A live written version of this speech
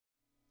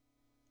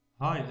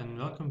Hi and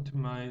welcome to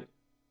my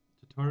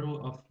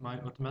tutorial of my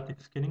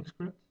automatic skinning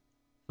script.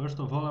 First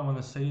of all, I want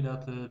to say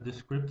that this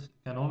script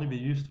can only be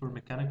used for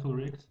mechanical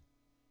rigs.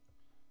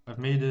 I've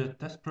made a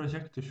test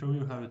project to show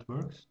you how it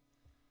works.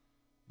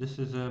 This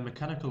is a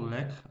mechanical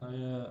leg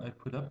I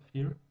put up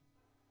here.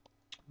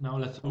 Now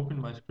let's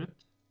open my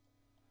script.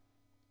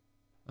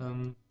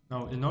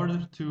 Now in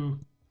order to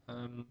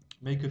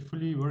make a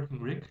fully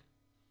working rig,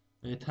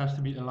 it has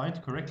to be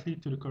aligned correctly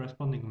to the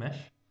corresponding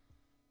mesh.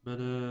 But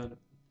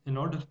in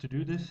order to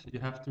do this,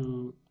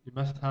 you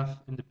must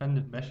have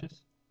independent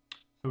meshes.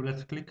 So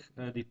let's click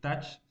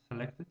detach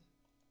selected.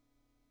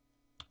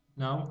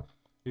 Now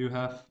you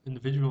have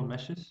individual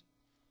meshes.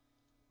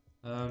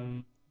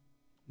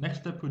 Next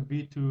step would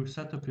be to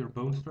set up your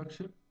bone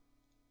structure.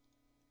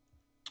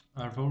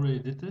 I've already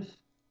did this.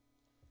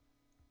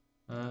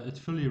 It's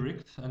fully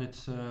rigged and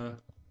it's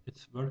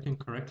working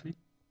correctly,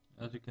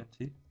 as you can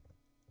see.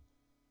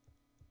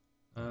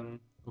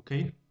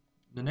 Okay,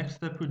 the next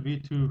step would be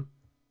to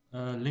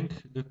link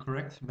the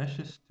correct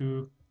meshes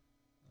to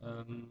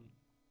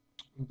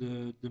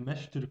the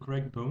mesh to the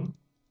correct bone,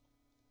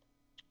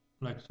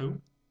 like so.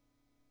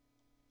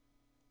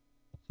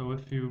 So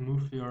if you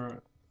move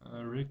your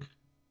rig,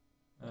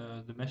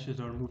 the meshes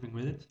are moving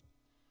with it.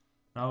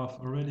 Now I've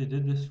already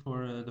did this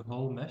for the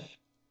whole mesh.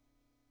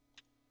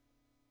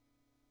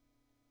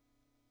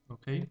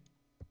 Okay.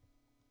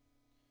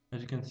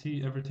 As you can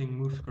see, everything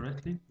moves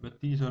correctly,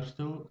 but these are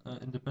still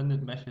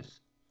independent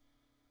meshes.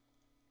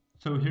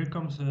 So here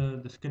comes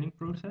the skinning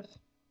process.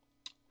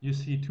 You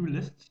see two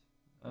lists.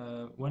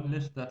 One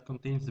list that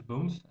contains the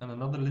bones and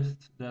another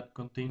list that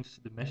contains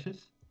the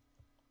meshes.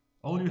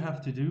 All you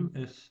have to do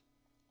is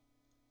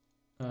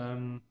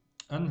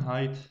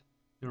unhide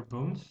your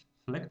bones,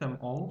 select them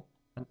all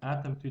and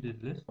add them to this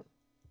list.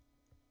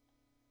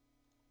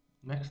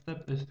 Next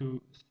step is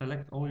to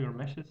select all your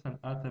meshes and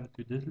add them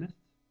to this list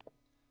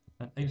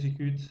and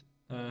execute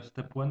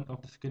step 1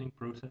 of the skinning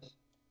process.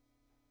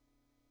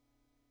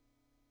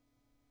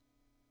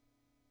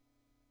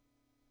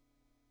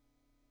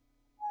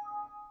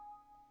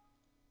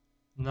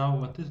 Now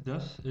what this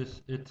does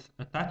is it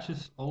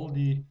attaches all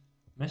the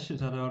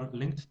meshes that are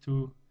linked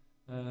to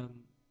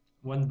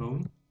one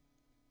bone.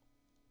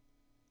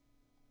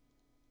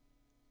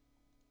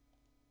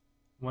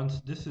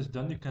 Once this is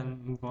done, you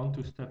can move on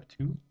to step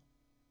 2.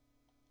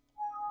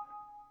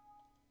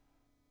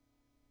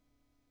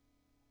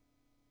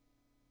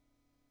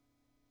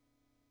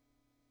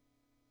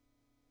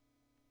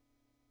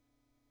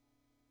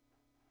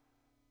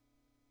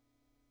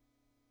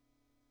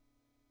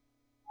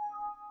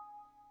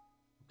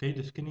 Okay,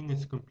 the skinning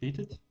is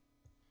completed.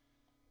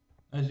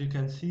 As you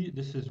can see,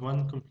 this is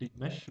one complete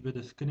mesh with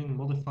a skinning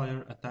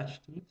modifier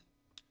attached to it.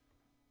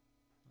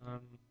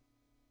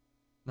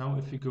 Now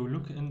if we go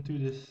look into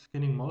this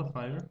skinning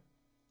modifier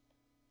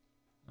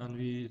and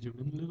we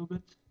zoom in a little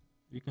bit,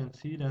 we can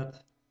see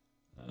that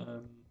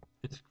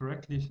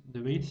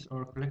the weights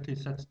are correctly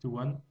set to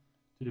 1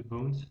 to the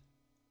bones.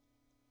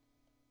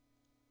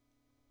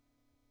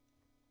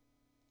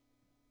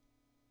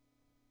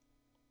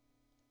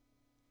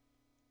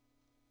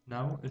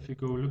 Now if you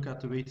go look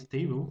at the weights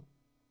table,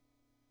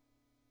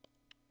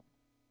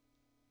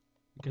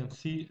 you can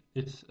see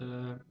it's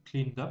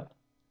cleaned up,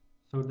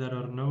 so there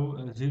are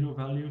no 0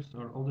 values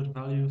or other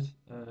values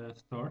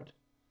stored.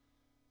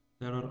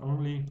 There are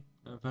only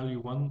value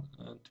 1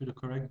 to the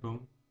correct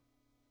bone.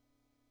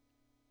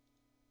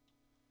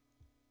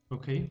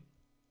 Okay,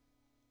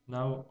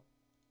 now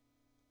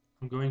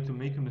I'm going to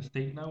make a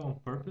mistake now on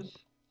purpose,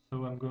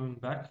 so I'm going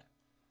back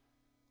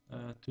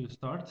to the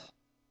start.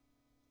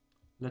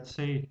 Let's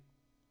say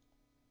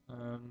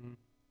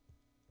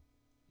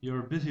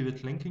you're busy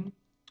with linking,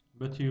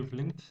 but you've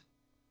linked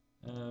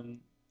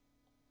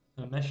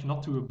a mesh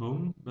not to a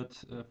bone, but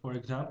for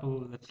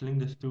example, let's link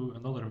this to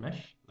another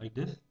mesh like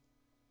this.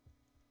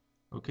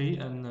 Okay,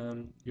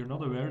 and you're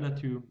not aware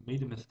that you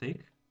made a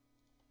mistake.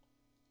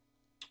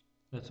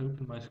 Let's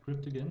open my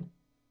script again.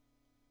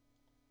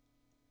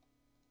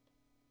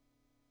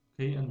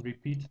 Okay, and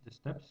repeat the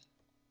steps.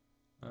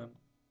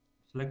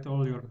 Select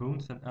all your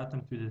bones and add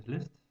them to this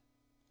list.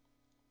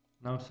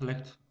 Now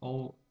select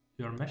all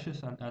your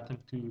meshes and add them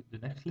to the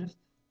next list,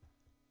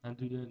 and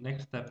do the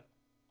next step.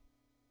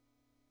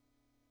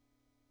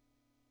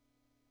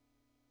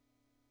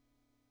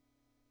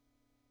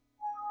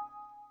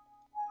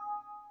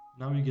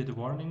 Now you get a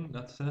warning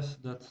that says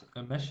that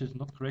a mesh is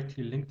not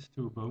correctly linked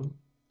to a bone,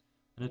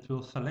 and it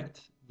will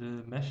select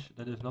the mesh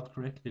that is not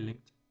correctly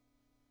linked.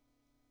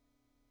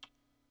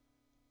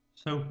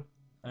 So,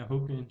 I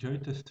hope you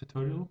enjoyed this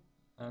tutorial,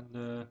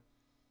 and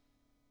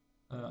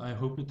I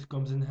hope it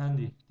comes in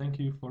handy. Thank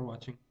you for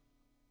watching.